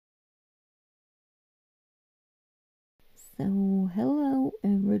So, hello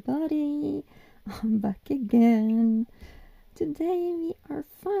everybody, I'm back again. Today we are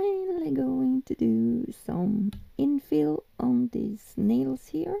finally going to do some infill on these nails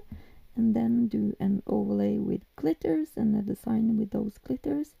here and then do an overlay with glitters and a design with those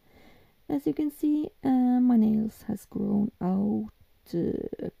glitters. As you can see, my nails has grown out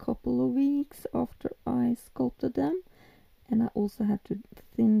a couple of weeks after I sculpted them, and I also had to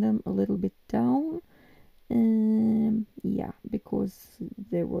thin them a little bit down. Yeah, because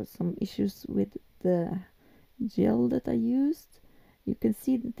there were some issues with the gel that I used. You can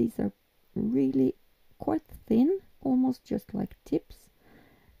see that these are really quite thin, almost just like tips.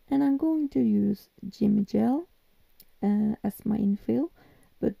 And I'm going to use Jimmy Gel as my infill,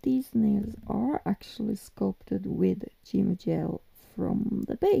 but these nails are actually sculpted with Jimmy Gel from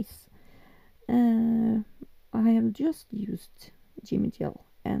the base. I have just used Jimmy Gel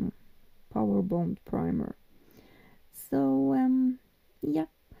and Powerbond primer. So yeah,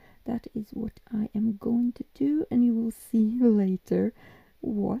 that is what I am going to do, and you will see later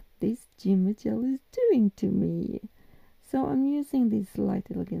what this Jimmy Gel is doing to me. So I'm using this Light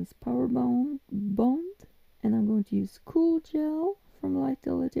Elegance Powerbond, and I'm going to use Cool Gel from Light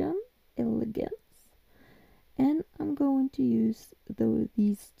Elegance, and I'm going to use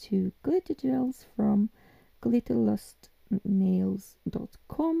these two glitter gels from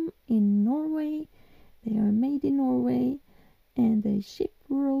Glitterlustnails.com in Norway. They are made in Norway and they ship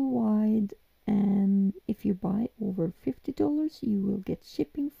worldwide, and if you buy over $50 you will get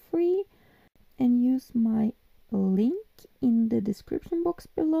shipping free. And use my link in the description box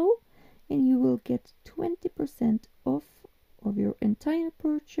below and you will get 20% off of your entire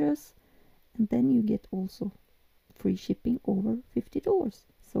purchase, and then you get also free shipping over $50.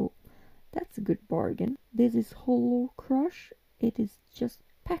 So that's a good bargain. This is Holo Crush. It is just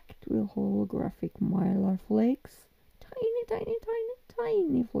packed with holographic mylar flakes.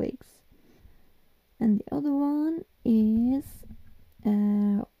 Tiny flakes. And the other one is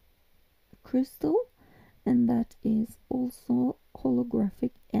crystal, and that is also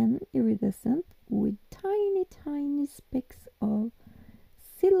holographic and iridescent with tiny specks of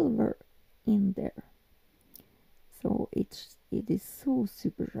silver in there. So it is so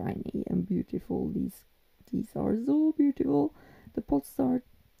super shiny and beautiful. These are so beautiful. The pots are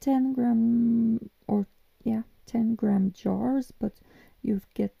 10 gram or 10 gram jars, but you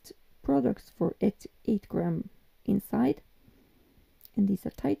get products for 8 gram inside, and these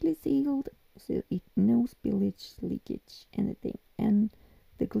are tightly sealed so no spillage, leakage, anything, and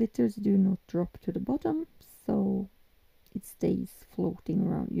the glitters do not drop to the bottom, so it stays floating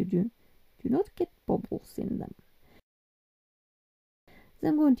around. You do not get bubbles in them. So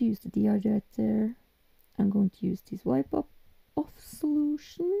I'm going to use the dehydrator. I'm going to use this wipe off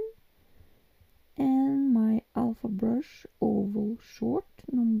solution and my alpha brush oval short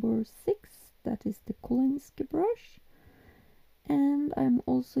number 6, that is the Kolinsky brush, and I'm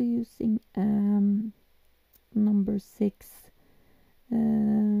also using number 6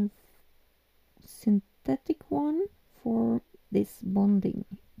 synthetic one for this bonding,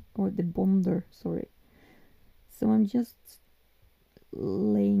 or the bonder, sorry. So I'm just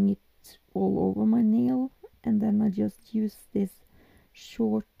laying it all over my nail, and then I just use this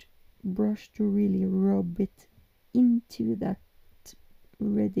short brush to really rub it into that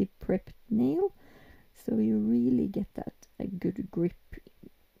ready prepped nail, so you really get that a good grip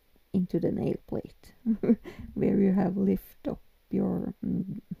into the nail plate where you have lift up your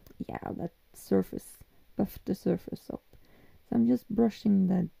that surface, buff the surface up. So I'm just brushing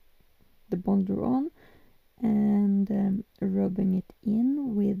the bonder on and rubbing it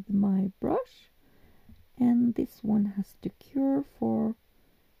in with my brush, and this one has to cure for,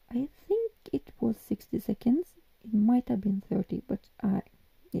 I think it was 60 seconds. It might have been 30, but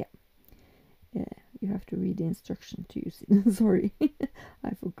you have to read the instruction to use it. Sorry,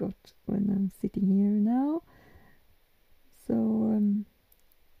 I forgot when I'm sitting here now. So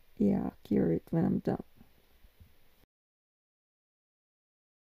cure it when I'm done.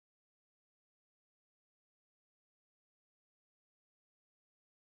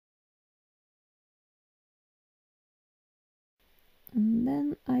 And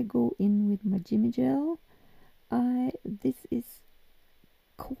then I go in with my Jimmy Gel. This is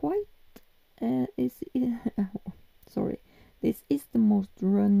quite sorry, this is the most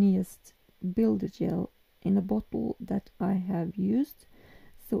runniest builder gel in a bottle that I have used,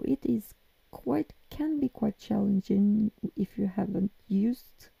 so it is can be quite challenging if you haven't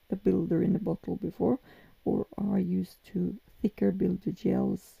used a builder in a bottle before or are used to thicker builder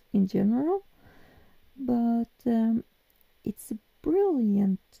gels in general. But it's a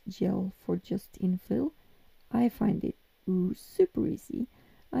brilliant gel for just infill. I find it super easy.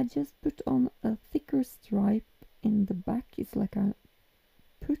 I just put on a thicker stripe in the back. It's like I'm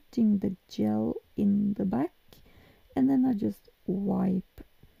putting the gel in the back, and then I just wipe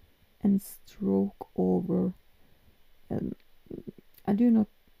and stroke over. And I do not,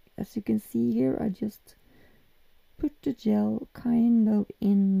 as you can see here, I just put the gel kind of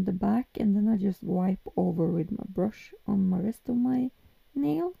in the back, and then I just wipe over with my brush on my rest of my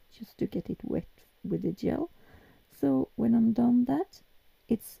nail just to get it wet with the gel. So when I'm done that,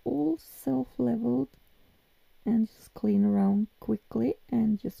 it's all self-leveled, and just clean around quickly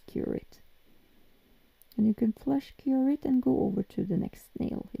and just cure it. And you can flash cure it and go over to the next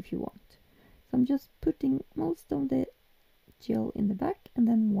nail if you want. So I'm just putting most of the gel in the back and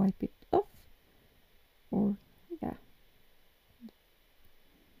then wipe it off, or yeah,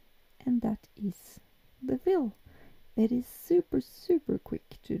 and that is the fill. It is super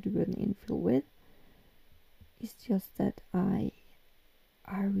quick to do an infill with. It's just that I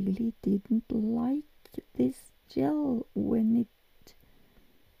really didn't like this gel when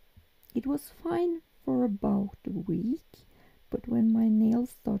it was fine for about a week, but when my nails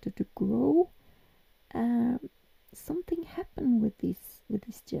started to grow, something happened with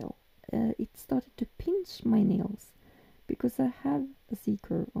this gel. It started to pinch my nails because I have a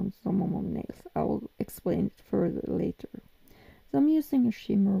C-curve on some of my nails. I will explain it further later. So I'm using a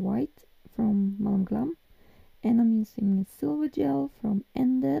shimmer white from Malm Glam, and I'm using a silver gel from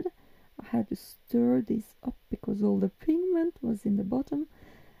Ended. I had to stir this up because all the pigment was in the bottom,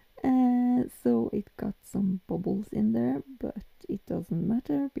 so it got some bubbles in there, but it doesn't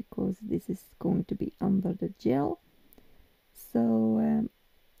matter because this is going to be under the gel. So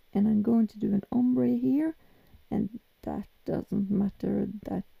and I'm going to do an ombre here, and that doesn't matter.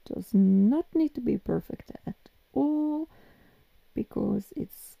 That does not need to be perfect at all because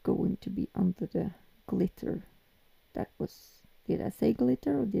it's going to be under the glitter. That was, did I say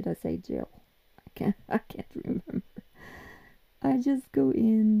glitter or did I say gel? I can't remember. I just go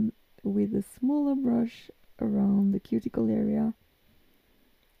in with a smaller brush around the cuticle area,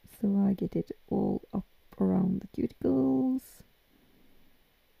 so I get it all up around the cuticles.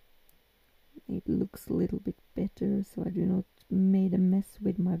 It looks a little bit better, so I do not make a mess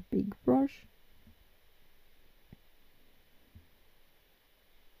with my big brush.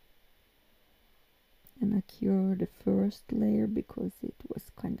 And I cure the first layer because it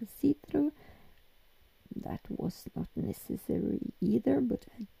was kind of see-through. That was not necessary either, but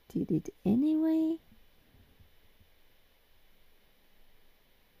I did it anyway.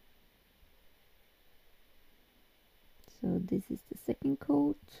 So this is the second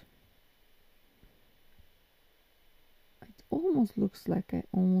coat. It almost looks like I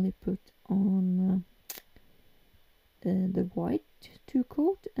only put on the white 2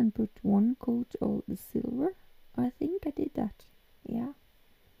 coat and put 1 coat of the silver. I think I did that, yeah,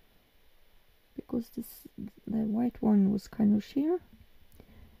 because the white one was kind of sheer.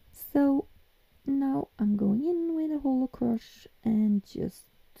 So now I'm going in with a Holo crush and just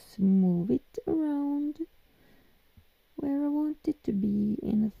move it around where I want it to be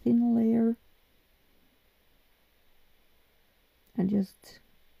in a thin layer. And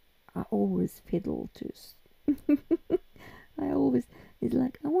I always fiddle to it's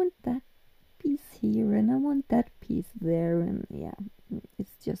like I want that piece here and I want that piece there, and yeah,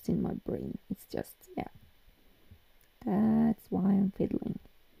 it's just in my brain. It's just, yeah, that's why I'm fiddling.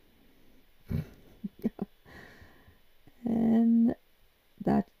 And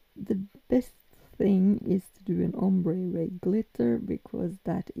that the best thing is to do an ombre with glitter because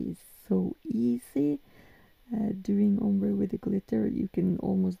that is so easy. Doing ombre with the glitter, you can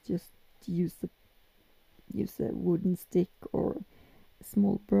almost just use a wooden stick or a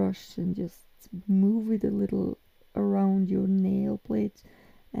small brush and just move it a little around your nail plate,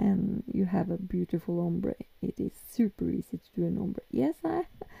 and you have a beautiful ombre. It is super easy to do an ombre. Yes, I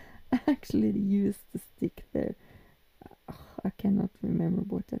actually used the stick there. I cannot remember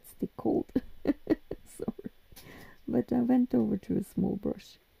what that stick called. Sorry, but I went over to a small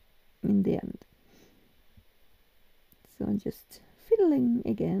brush in the end. So I'm just fiddling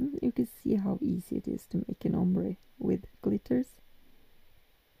again. You can see how easy it is to make an ombre with glitters.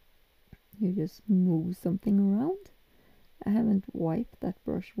 You just move something around. I haven't wiped that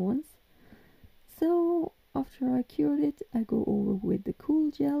brush once. So after I cured it, I go over with the cool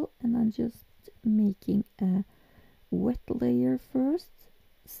gel, and I'm just making a wet layer first,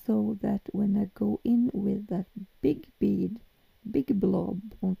 so that when I go in with that big blob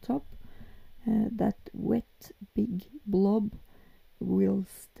on top, that wet big blob will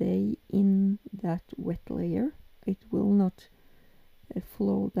stay in that wet layer. It will not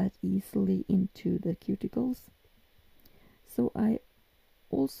flow that easily into the cuticles. So I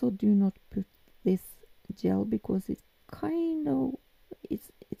also do not put this gel because it's kind of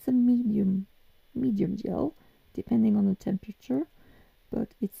it's a medium gel depending on the temperature, but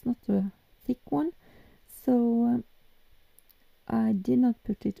it's not a thick one. So I did not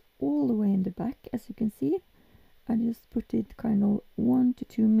put it all the way in the back, as you can see. I just put it kind of 1 to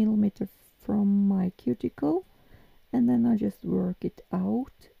 2 millimeter from my cuticle, and then I just work it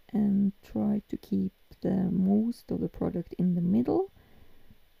out and try to keep the most of the product in the middle.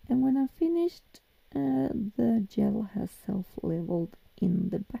 And when I'm finished, the gel has self-leveled in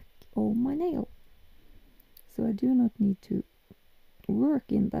the back of my nail. So I do not need to work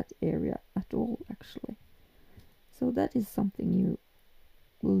in that area at all, actually. So that is something you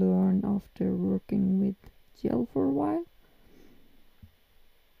learn after working with gel for a while.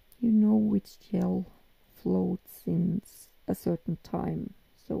 You know which gel floats in a certain time.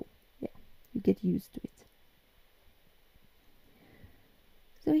 So yeah, you get used to it.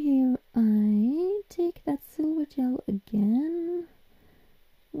 So here I take that silver gel again.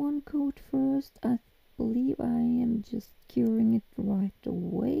 One coat first. I believe I am just curing it right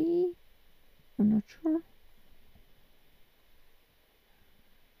away. I'm not sure.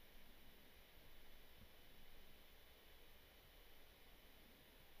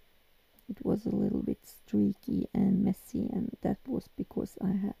 It was a little bit streaky and messy, and that was because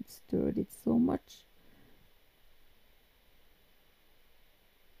I had stirred it so much.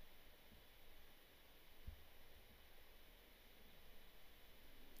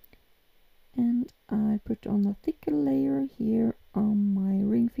 And I put on a thicker layer here on my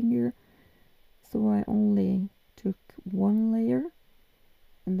ring finger, so I only took one layer,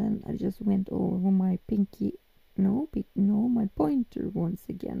 and then I just went over my pinky, my pointer once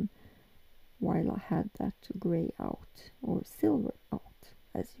again, while I had that grey out, or silver out,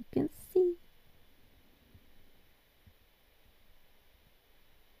 as you can see.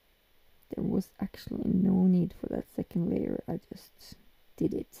 There was actually no need for that second layer, I just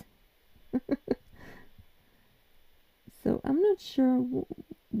did it. So I'm not sure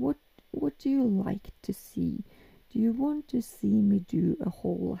what do you like to see? Do you want to see me do a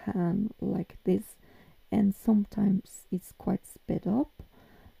whole hand like this, and sometimes it's quite sped up?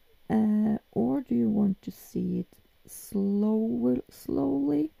 Or do you want to see it slowly,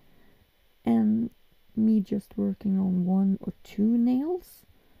 and me just working on 1 or 2 nails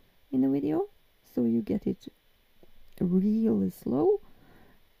in the video, so you get it really slow?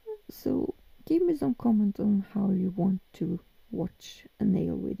 So give me some comment on how you want to watch a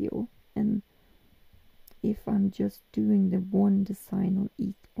nail video, and if I'm just doing the one design on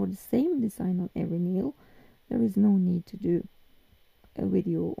each, or the same design on every nail, there is no need to do a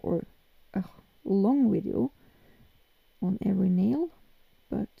video or a long video on every nail.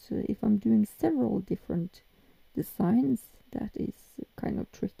 But if I'm doing several different designs, that is kind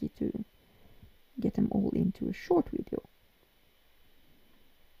of tricky to get them all into a short video.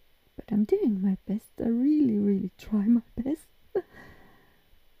 But I'm doing my best. I really try my best.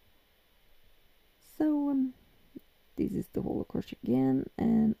 So this is the Holo crochet again,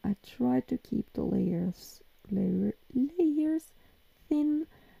 and I try to keep the layers thin,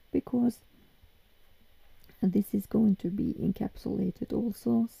 because this is going to be encapsulated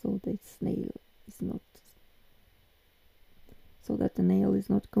also, so this nail is not, so that the nail is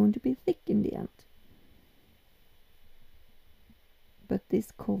not going to be thick in the end. But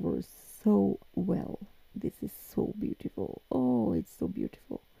this covers so well. This is so beautiful. Oh, it's so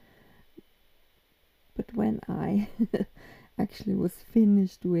beautiful. But when I actually was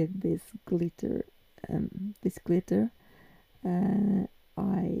finished with this glitter,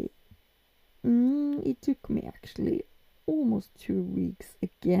 it took me actually almost 2 weeks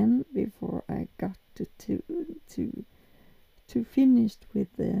again before I got to finished with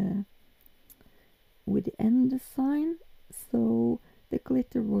the end design. So the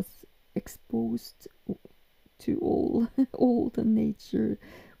glitter was exposed to all the nature,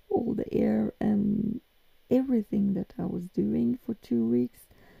 all the air and everything that I was doing for 2 weeks.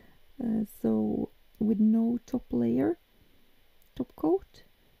 So with no top coat,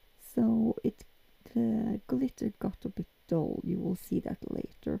 so the glitter got a bit dull. You will see that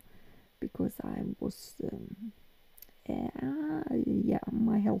later, because I was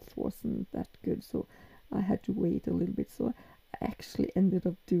my health wasn't that good, so I had to wait a little bit. So I actually ended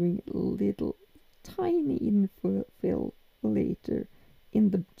up doing a little tiny infill later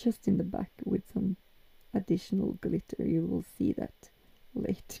just in the back with some additional glitter. You will see that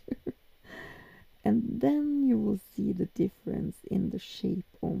later. And then you will see the difference in the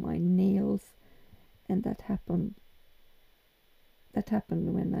shape of my nails, and that happened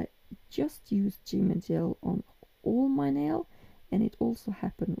when I just used Gel on all my nail, and it also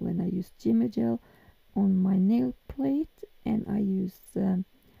happened when I used Jimmy Gel on my nail plate and I used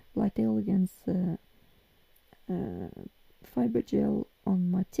Light Elegance fiber gel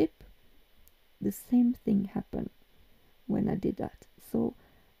on my tip. The same thing happened when I did that. So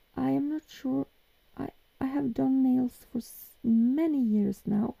I am not sure. I have done nails for many years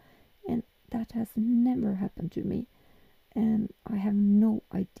now, and that has never happened to me, and I have no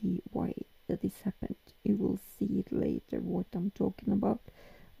idea why that this happened. You will see it later what I'm talking about,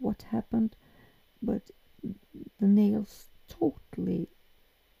 what happened, but the nails totally,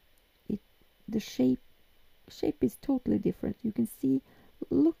 the shape is totally different. You can see,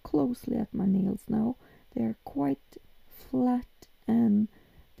 look closely at my nails now. They are quite flat and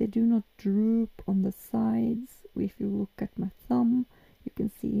they do not droop on the sides. If you look at my thumb, you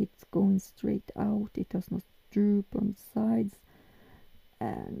can see it's going straight out. It does not droop on the sides,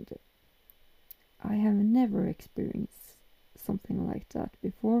 and I have never experienced something like that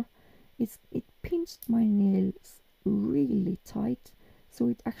before. It pinched my nails really tight, so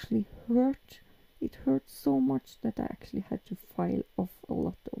it actually hurt. It hurt so much that I actually had to file off a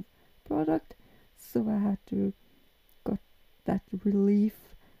lot of product, so I had to got that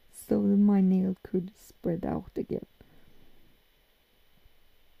relief so that my nail could spread out again.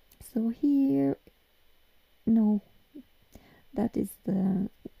 So here, no, that is the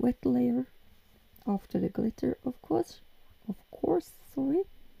wet layer after the glitter, of course, sorry.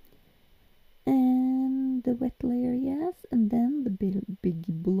 And the wet layer, yes, and then the big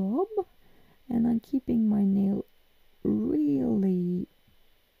blob. And I'm keeping my nail really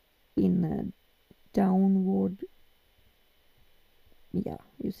in a downward, yeah,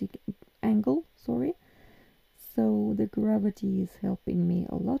 you see, angle, sorry. So the gravity is helping me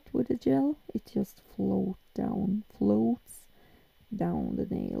a lot with the gel. It just floats down the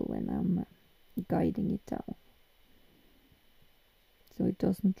nail when I'm guiding it down, so it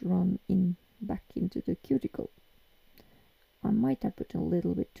doesn't run back into the cuticle. I might have put a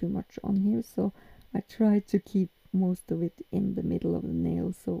little bit too much on here, so I tried to keep most of it in the middle of the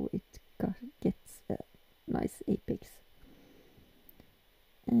nail so it gets a nice apex.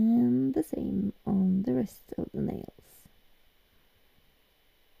 And the same on the rest of the nails.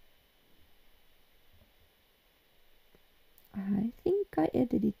 I think I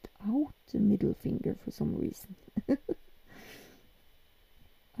edited out the middle finger for some reason.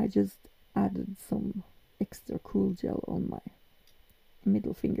 I just added some extra cool gel on my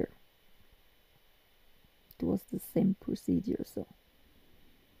middle finger. It was the same procedure, so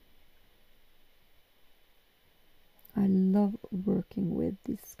I love working with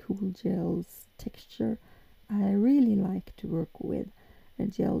this cool gel's texture. I really like to work with a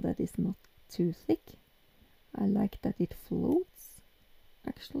gel that is not too thick. I like that it floats,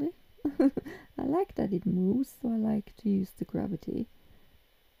 actually. I like that it moves, so I like to use the gravity.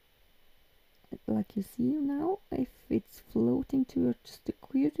 Like you see now, if it's floating towards the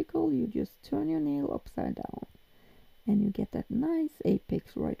cuticle, you just turn your nail upside down and you get that nice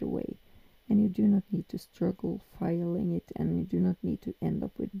apex right away. And you do not need to struggle filing it, and you do not need to end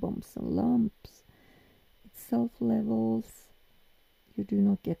up with bumps and lumps. It self-levels. You do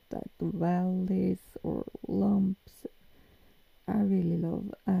not get that valleys or lumps. I really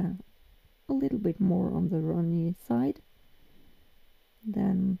love a little bit more on the runny side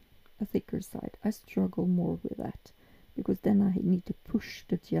than a thicker side. I struggle more with that because then I need to push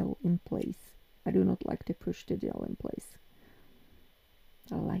the gel in place. I do not like to push the gel in place.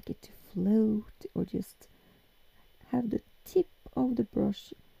 I like it to float, or just have the tip of the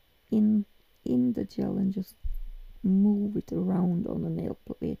brush in the gel and just move it around on the nail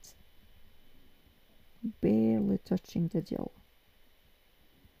plate, barely touching the gel.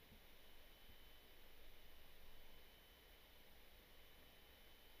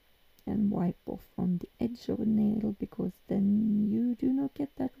 And wipe off on the edge of a nail, because then you do not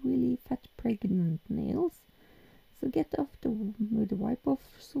get that really fat pregnant nails. So get off with the wipe off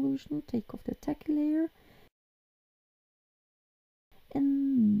solution, take off the tacky layer,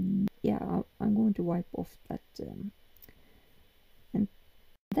 and yeah, I'm going to wipe off that, and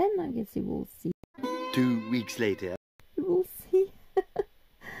then I guess you will see. 2 weeks later. You will see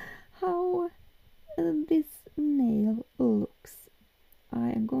how this nail looks. I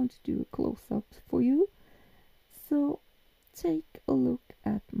am going to do a close-up for you. So take a look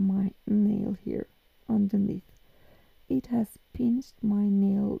at my nail here underneath. It has pinched my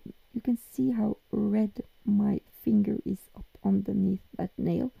nail. You can see how red my finger is up underneath that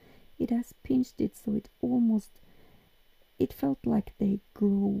nail. It has pinched it so it felt like they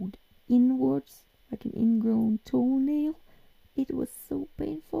growed inwards, like an ingrown toenail. It was so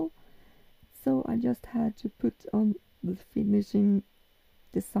painful. So I just had to put on the finishing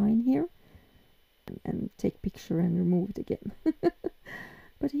design here and take picture and remove it again.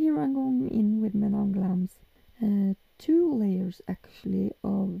 But here I'm going in with Madame Glam's 2 layers actually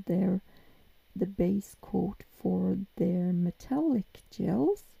of the base coat for their metallic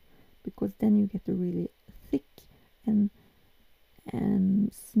gels, because then you get a really thick and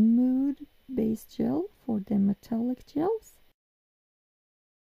smooth base gel for the metallic gels.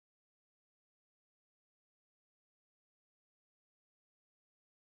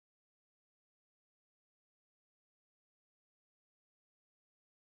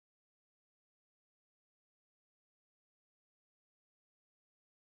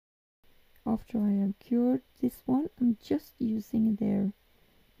 After I have cured this one, I'm just using their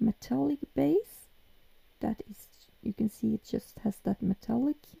metallic base. That is, you can see it just has that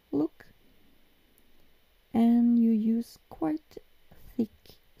metallic look. And you use quite thick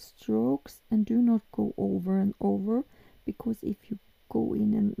strokes and do not go over and over, because if you go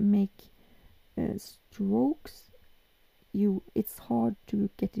in and make strokes, it's hard to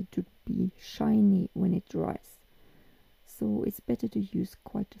get it to be shiny when it dries. So it's better to use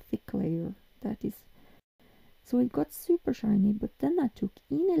quite a thick layer. That is, so it got super shiny. But then I took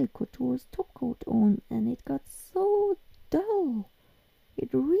Inel Couture's top coat on, and it got so dull. It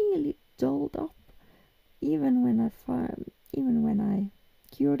really dulled up, even when I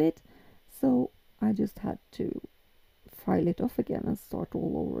cured it. So I just had to file it off again and start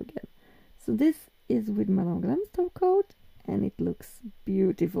all over again. So this is with Madame Glam's top coat, and it looks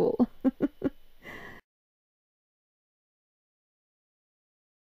beautiful.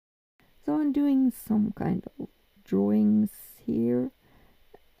 So I'm doing some kind of drawings here.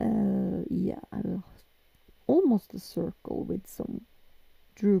 Yeah, almost a circle with some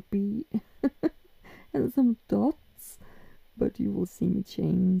droopy and some dots, but you will see me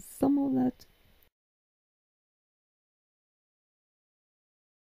change some of that.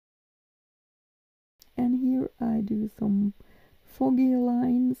 And here I do some foggy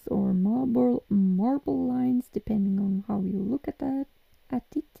lines or marble lines, depending on how you look at it.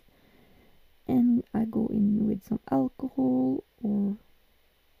 And I go in with some alcohol, or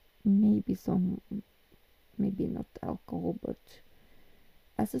maybe not alcohol, but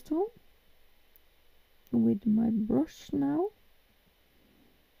acetone, with my brush now,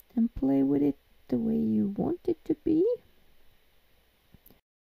 and play with it the way you want it to be.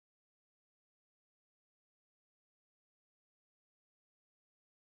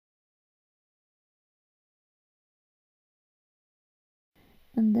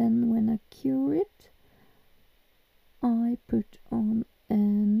 And then when I cure it, I put on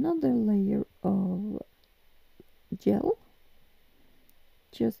another layer of gel,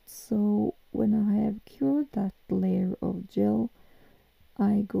 just so when I have cured that layer of gel,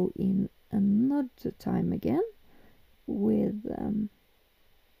 I go in another time again with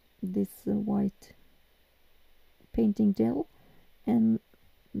this white painting gel, and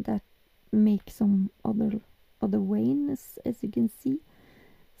that makes some other veins, as you can see.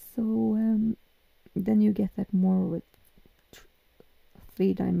 So then you get that more with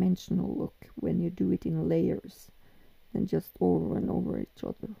three-dimensional look when you do it in layers than just over and over each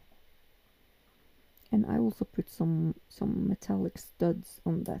other. And I also put some metallic studs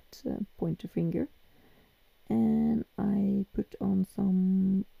on that pointer finger, and I put on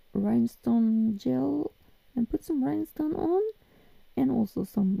some rhinestone gel and put some rhinestone on, and also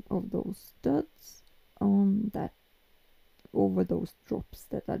some of those studs on that, over those drops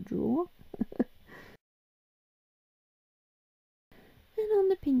that I draw. And on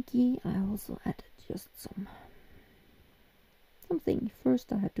the pinky I also added just something.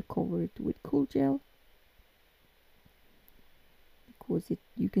 First I had to cover it with cool gel, because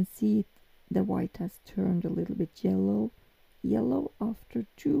you can see it, the white has turned a little bit yellow after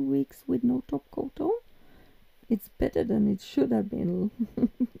 2 weeks with no top coat on. It's better than it should have been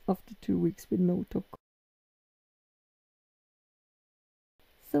after 2 weeks with no top coat.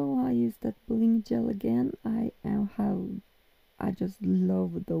 So I use that bling gel again. I just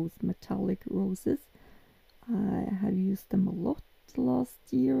love those metallic roses. I have used them a lot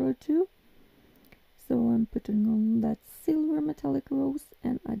last year or two. So I'm putting on that silver metallic rose,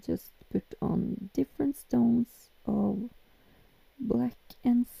 and I just put on different stones of black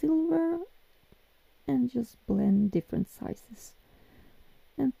and silver, and just blend different sizes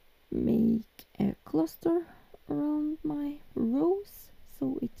and make a cluster around my rose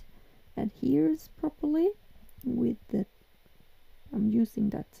so it adheres properly with the, I'm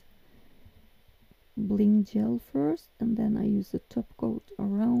using that bling gel first, and then I use a top coat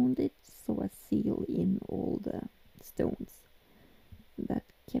around it so I seal in all the stones. That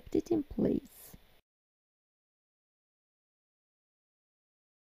kept it in place.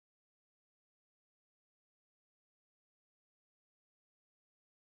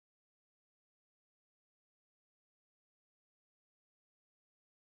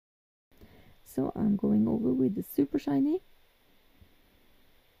 So I'm going over with the super shiny.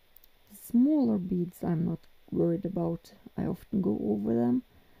 The smaller beads I'm not worried about. I often go over them.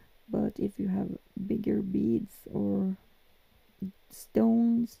 But if you have bigger beads or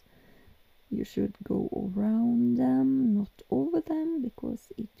stones, you should go around them, not over them,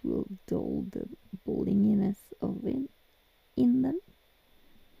 because it will dull the blinginess of it in them.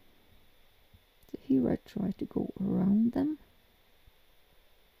 So here I try to go around them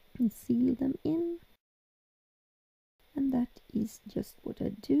and seal them in. And that is just what I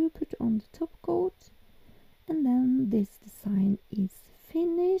do, put on the top coat. And then this design is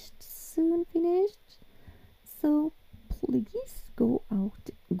finished, soon finished. So please go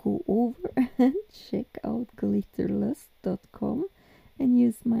over and check out glitterlust.com and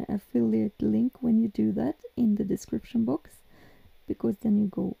use my affiliate link when you do that in the description box, because then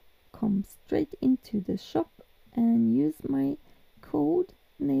you come straight into the shop and use my code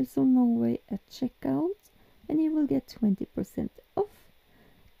NailsofNorway at checkout, and you will get 20% off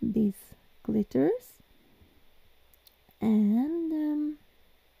these glitters. And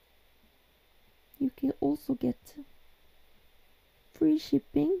you can also get free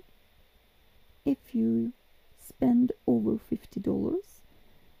shipping if you spend over $50,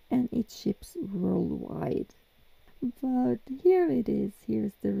 and it ships worldwide. But here it is,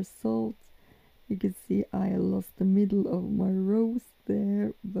 here's the result. You can see I lost the middle of my rose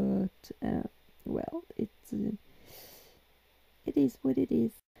there, but well, it is what it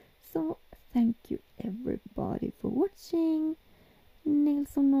is. So thank you everybody for watching.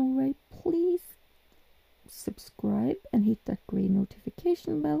 Nails of Norway, please subscribe and hit that grey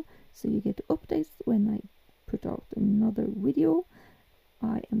notification bell so you get updates when I put out another video.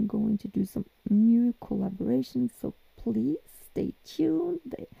 I am going to do some new collaborations, so please stay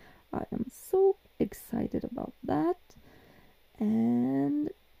tuned. I am so excited about that. And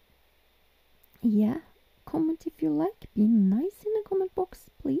yeah, comment if you like. Be nice in the comment box,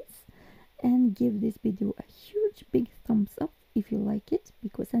 please. And give this video a huge big thumbs up if you like it,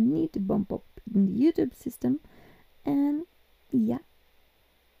 because I need to bump up in the YouTube system. And yeah,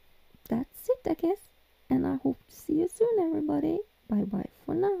 that's it, I guess. And I hope to see you soon, everybody. Bye bye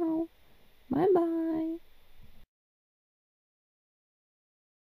for now. Bye bye.